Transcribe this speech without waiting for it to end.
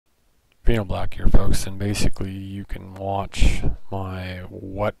Being black here, folks, and basically you can watch my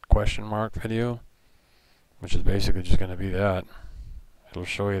what question mark video, which is basically just going to be that. It'll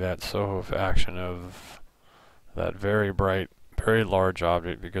show you that SOHO action of that very bright, very large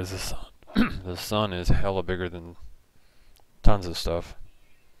object, because the sun, the sun is hella bigger than tons of stuff.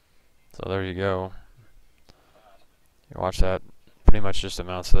 So there you go. You watch that. Pretty much just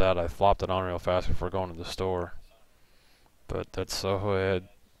amounts to that. I flopped it on real fast before going to the store. But that's SOHO Ed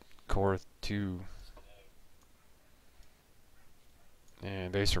Core 2.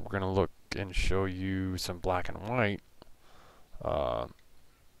 And basically we're going to look and show you some black and white.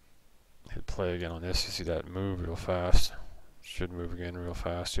 Hit play again on this. You see that move real fast. Should move again real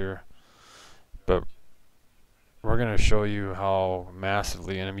fast here. But we're going to show you how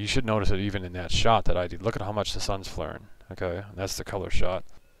massively, and I mean, you should notice it even in that shot that I did. Look at how much the sun's flaring. Okay, that's the color shot.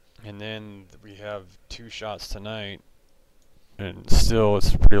 And then we have two shots tonight, and still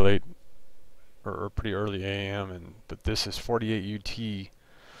it's pretty late, or pretty early AM, but this is 48 UT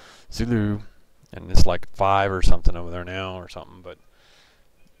ZOOLOO, and it's like 5 or something over there now or something. But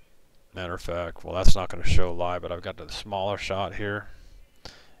matter of fact, well, that's not going to show live, but I've got the smaller shot here,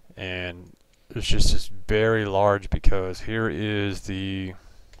 and it's just this very large, because here is the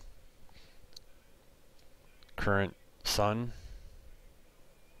current sun.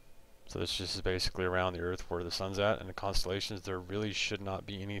 So this just is basically around the Earth where the sun's at, and the constellations, there really should not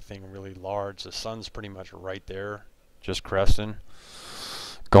be anything really large. The sun's pretty much right there, just cresting,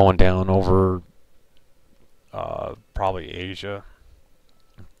 going down over probably Asia,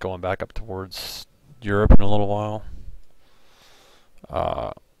 going back up towards Europe in a little while.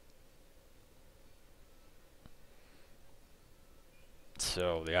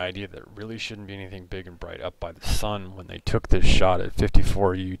 So the idea that it really shouldn't be anything big and bright up by the sun when they took this shot at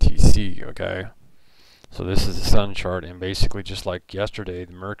 54 UTC, okay? So this is the sun chart, and basically just like yesterday,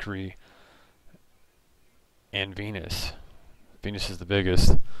 the Mercury and Venus. Venus is the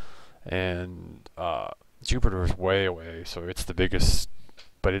biggest, and Jupiter is way away, so it's the biggest,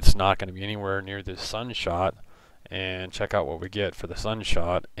 but it's not going to be anywhere near this sun shot. And check out what we get for the sun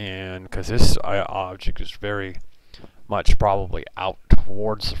shot, and because this object is very much probably out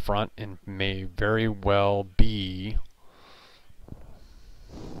towards the front and may very well be,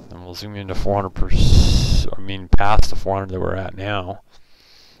 and we'll zoom into 400%, I mean past the 400 that we're at now,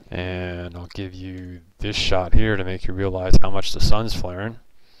 and I'll give you this shot here to make you realize how much the sun's flaring.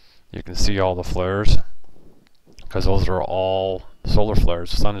 You can see all the flares, because those are all solar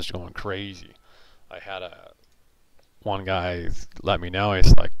flares. The sun is going crazy. I had one guy let me know,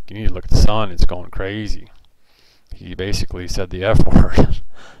 he's like, you need to look at the sun, it's going crazy. He basically said the F word.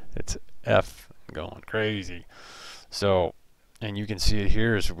 It's F going crazy. So, and you can see it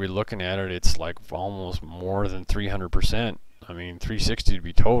here as we're looking at it, it's like almost more than 300%. I mean, 360 to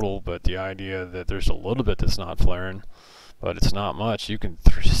be total, but the idea that there's a little bit that's not flaring, but it's not much. You can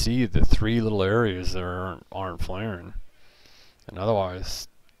see the 3 little areas that aren't flaring, and otherwise,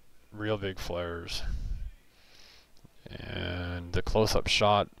 real big flares. And the close-up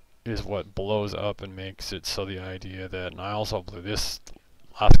shot is what blows up and makes it so the idea that, and I also blew this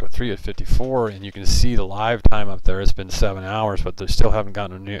LASCO 3 at 54, and you can see the live time up there, it's been 7 hours, but they still haven't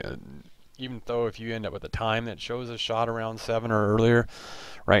gotten a new, even though if you end up with a time that shows a shot around 7 or earlier,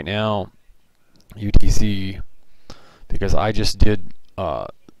 right now, UTC, because I just did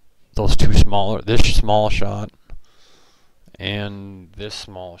those two smaller, this small shot and this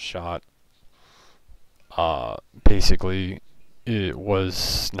small shot, basically it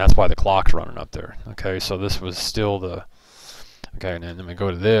was, and that's why the clock's running up there. Okay, so this was still the, okay, and then we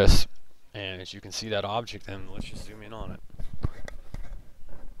go to this, and as you can see that object, then let's just zoom in on it.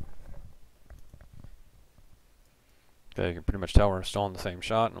 Okay, you can pretty much tell we're still in the same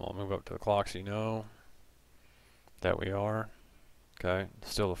shot, and we'll move up to the clock so you know that we are. Okay,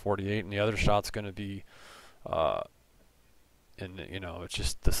 still a 48, and the other shot's going to be, and you know, it's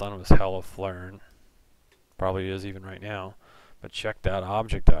just the sun was hella flaring. Probably is even right now. But check that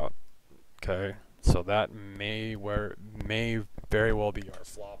object out. Okay, so that may very well be our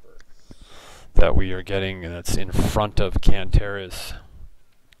flopper that we are getting, and it's in front of Kentaurus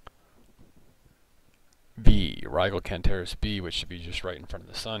B, Rigel Kentaurus B, which should be just right in front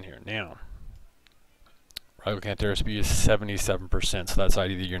of the sun here. Now, Rigel Kentaurus B is 77%, so that's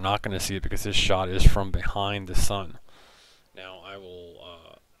idea that you're not going to see it because this shot is from behind the sun. Now, I will.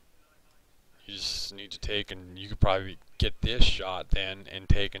 You just need to take, and you could probably get this shot then and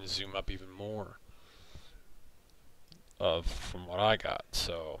take and zoom up even more from what I got.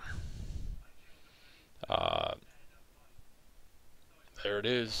 So there it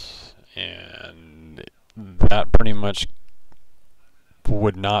is, and that pretty much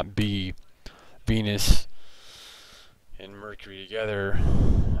would not be Venus and Mercury together,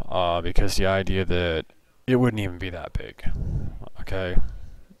 because the idea that it wouldn't even be that big. Okay,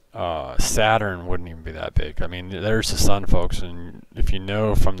 Saturn wouldn't even be that big. I mean, there's the sun, folks, and if you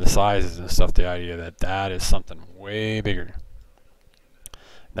know from the sizes and stuff, the idea that that is something way bigger.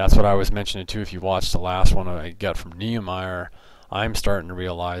 That's what I was mentioning too. If you watched the last one I got from Nehemiah, I'm starting to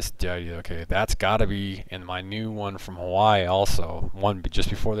realize the idea, okay, that's got to be, in my new one from Hawaii also, one just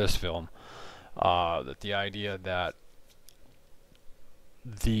before this film, that the idea that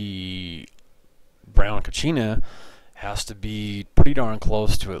the brown Kachina has to be pretty darn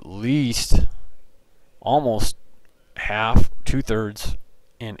close to at least almost half, 2/3,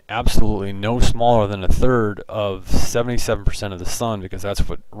 and absolutely no smaller than 1/3 of 77% of the sun, because that's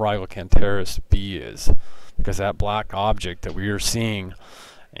what Rigel Kentaurus b is. Because that black object that we are seeing,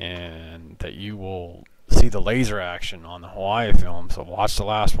 and that you will see the laser action on the Hawaii film, so watch the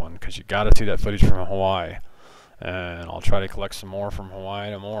last one because you got to see that footage from Hawaii. And I'll try to collect some more from Hawaii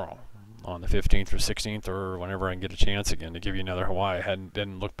tomorrow on the 15th or 16th or whenever I can get a chance again to give you another Hawaii. I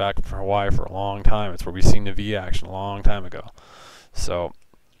didn't look back for Hawaii for a long time. It's where we seen the V action a long time ago. So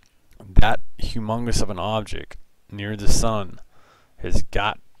that humongous of an object near the sun has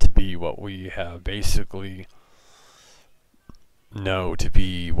got to be what we have basically know to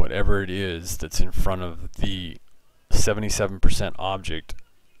be whatever it is that's in front of the 77% object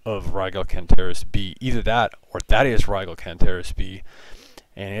of Rigel Kentaurus b. Either that or that is Rigel Kentaurus b,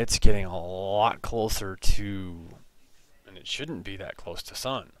 and it's getting a lot closer to, and it shouldn't be that close to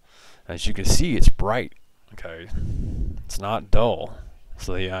sun. As you can see, it's bright, okay? It's not dull.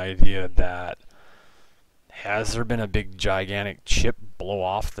 So the idea that, has there been a big gigantic chip blow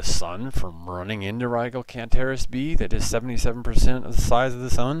off the sun from running into Rigel Kentaurus b that is 77% of the size of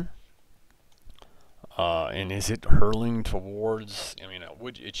the sun? And is it hurling towards, I mean,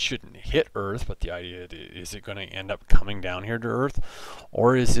 it shouldn't hit Earth, but the idea is it going to end up coming down here to Earth?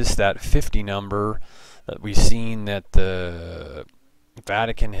 Or is this that 50 number that we've seen that the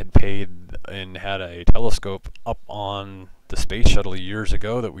Vatican had paid and had a telescope up on the space shuttle years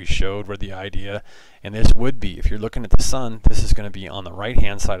ago that we showed, where the idea, and this would be, if you're looking at the sun, this is going to be on the right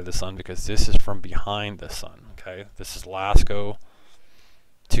hand side of the sun because this is from behind the sun, okay? This is LASCO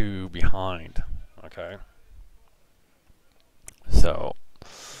to behind, okay? So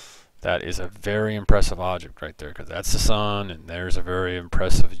that is a very impressive object right there, because that's the sun, and there's a very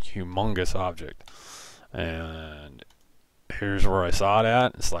impressive, humongous object. And here's where I saw it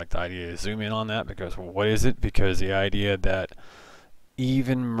at. It's like the idea is zoom in on that, because what is it? Because the idea that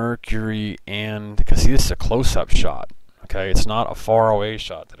even Mercury, and because see, this is a close-up shot, okay? It's not a far away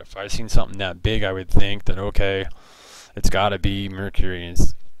shot that if I seen something that big, I would think that, okay, it's got to be Mercury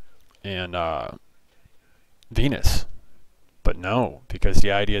and Venus. But no, because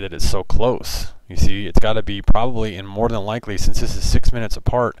the idea that it's so close, you see, it's got to be probably, and more than likely, since this is 6 minutes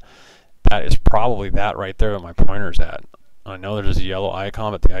apart, that is probably that right there that my pointer's at. I know there's a yellow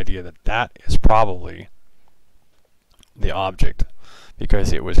icon, but the idea that that is probably the object,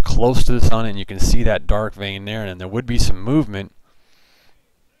 because it was close to the sun, and you can see that dark vein there, and there would be some movement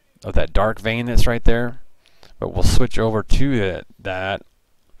of that dark vein that's right there, but we'll switch over to that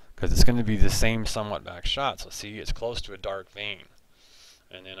because it's going to be the same somewhat back shot. So see, it's close to a dark vein,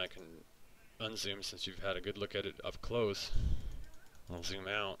 and then I can unzoom since you've had a good look at it up close. I'll zoom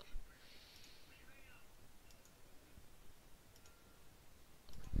out.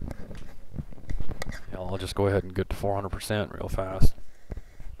 Yeah, I'll just go ahead and get to 400% real fast.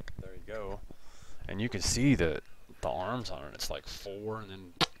 There you go. And you can see the arms on it. It's like 4 and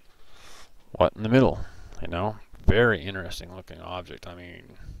then what in the middle, you know? Very interesting looking object. I mean,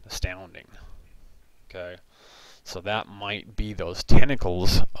 astounding. Okay. So that might be those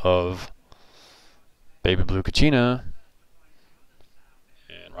tentacles of baby blue Kachina.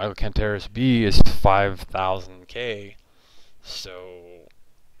 And Rigel Kentaurus b is 5,000 K. So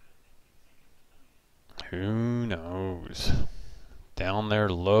who knows? Down there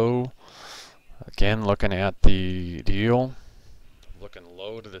low, again looking at the deal, looking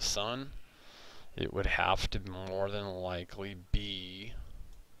low to the sun, it would have to more than likely be,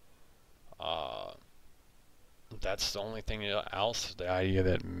 that's the only thing else, the idea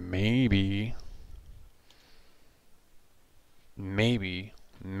that maybe,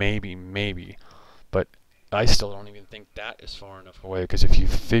 but I still don't even think that is far enough away, because if you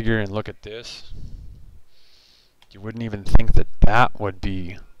figure and look at this, you wouldn't even think that that would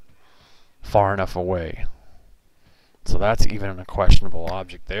be far enough away. So that's even a questionable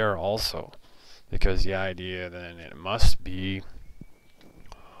object there also, because the idea then it must be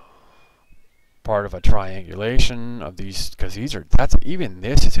part of a triangulation of these, because even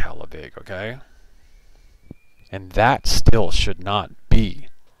this is hella big, okay? And that still should not be,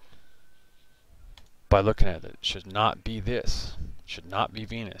 by looking at it, should not be this. Should not be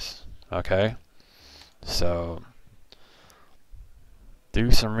Venus, okay? So,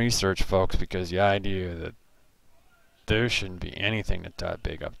 do some research, folks, because the idea that there shouldn't be anything that's that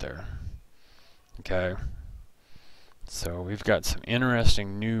big up there, okay? So we've got some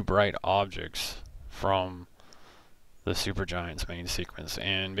interesting new bright objects from the supergiant's main sequence,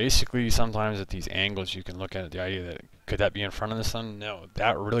 and basically sometimes at these angles you can look at it, the idea that could that be in front of the sun? No,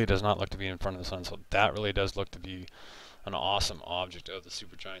 that really does not look to be in front of the sun, so that really does look to be an awesome object of the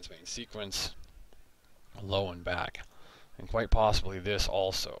supergiant's main sequence, low and back, and quite possibly this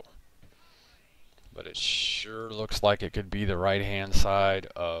also. But it sure looks like it could be the right hand side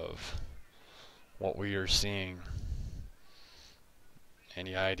of what we are seeing, and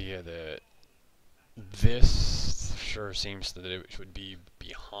the idea that this sure seems that it would be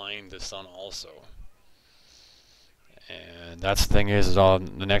behind the sun also. And that's the thing is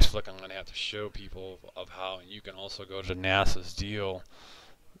on the next flick I'm going to have to show people of how, and you can also go to NASA's deal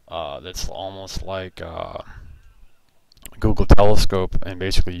that's almost like Google telescope, and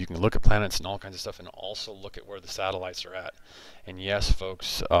basically you can look at planets and all kinds of stuff and also look at where the satellites are at. And yes,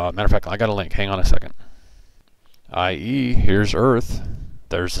 folks, matter of fact, I got a link, hang on a second. I.e., here's Earth,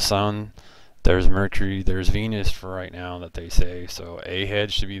 there's the sun, there's Mercury, there's Venus for right now that they say, so A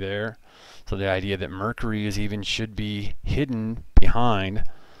head should be there. So the idea that Mercury should be hidden behind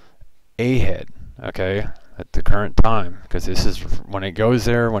A head, okay, at the current time, because this is when it goes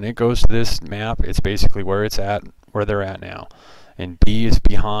there, when it goes to this map, it's basically where it's at, where they're at now, and B is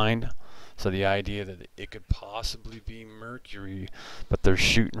behind. So the idea that it could possibly be Mercury, but they're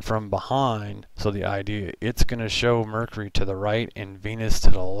shooting from behind, so the idea it's going to show Mercury to the right and Venus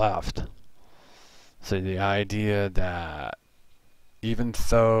to the left. So the idea that even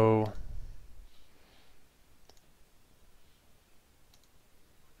though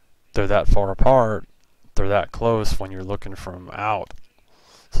they're that far apart, they're that close when you're looking from out.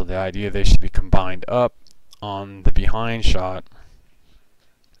 So the idea they should be combined up on the behind shot.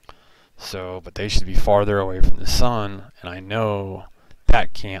 So, but they should be farther away from the sun, and I know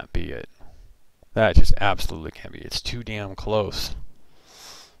that can't be it. That just absolutely can't be. It's too damn close.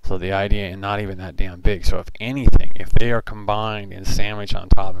 So the idea, and not even that damn big. So if anything, if they are combined and sandwiched on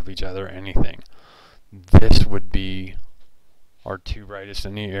top of each other, anything, this would be our two brightest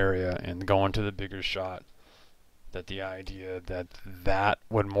in the area, and going to the bigger shot, that the idea that that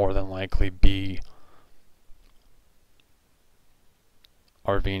would more than likely be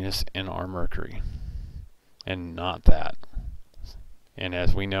our Venus and our Mercury, and not that. And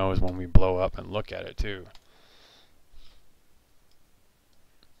as we know, is when we blow up and look at it too,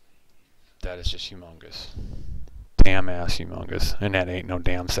 that is just humongous, damn ass humongous, and that ain't no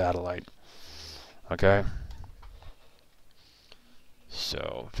damn satellite. Okay.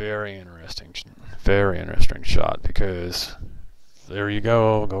 So very interesting shot, because there you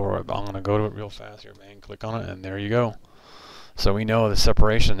go. I'm gonna go to it real fast here, bang, click on it, and there you go. So we know the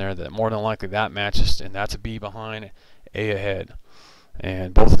separation there, that more than likely that matches, and that's a B behind, A ahead.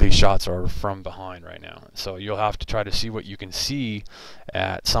 And both of these shots are from behind right now. So you'll have to try to see what you can see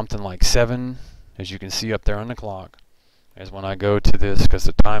at something like 7, as you can see up there on the clock, is when I go to this, because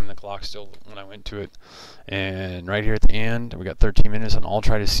the time in the clock still when I went to it. And right here at the end, we got 13 minutes, and I'll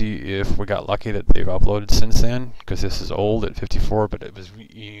try to see if we got lucky that they've uploaded since then, because this is old at 54, but it was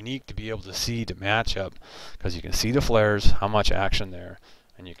unique to be able to see, to match up, because you can see the flares, how much action there,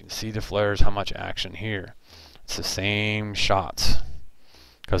 and you can see the flares, how much action here. It's the same shots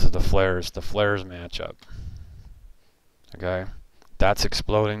because of the flares match up. Okay, that's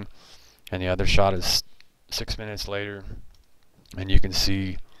exploding, and the other shot is 6 minutes later, and you can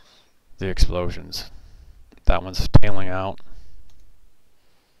see the explosions. That one's tailing out,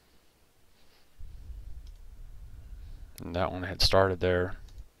 and that one had started there,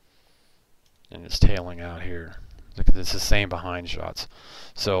 and it's tailing out here. It's the same behind shots.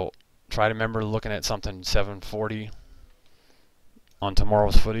 So try to remember looking at something 740 on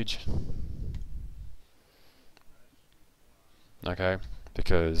tomorrow's footage. Okay,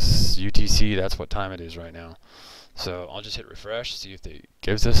 because UTC, that's what time it is right now. So I'll just hit refresh, see if it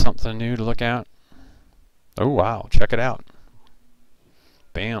gives us something new to look at. Oh wow, check it out.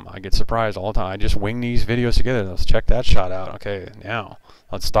 Bam, I get surprised all the time. I just wing these videos together. Let's check that shot out. Okay, now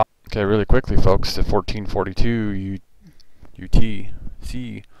let's stop. Okay, really quickly, folks, at 1442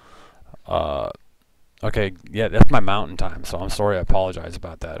 UTC. Okay, yeah, that's my mountain time, so I'm sorry, I apologize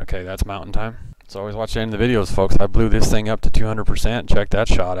about that. Okay, that's mountain time. So always watch the end of the videos, folks. I blew this thing up to 200%. Check that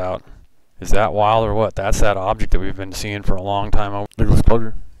shot out. Is that wild or what? That's that object that we've been seeing for a long time. Look at this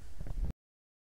closure.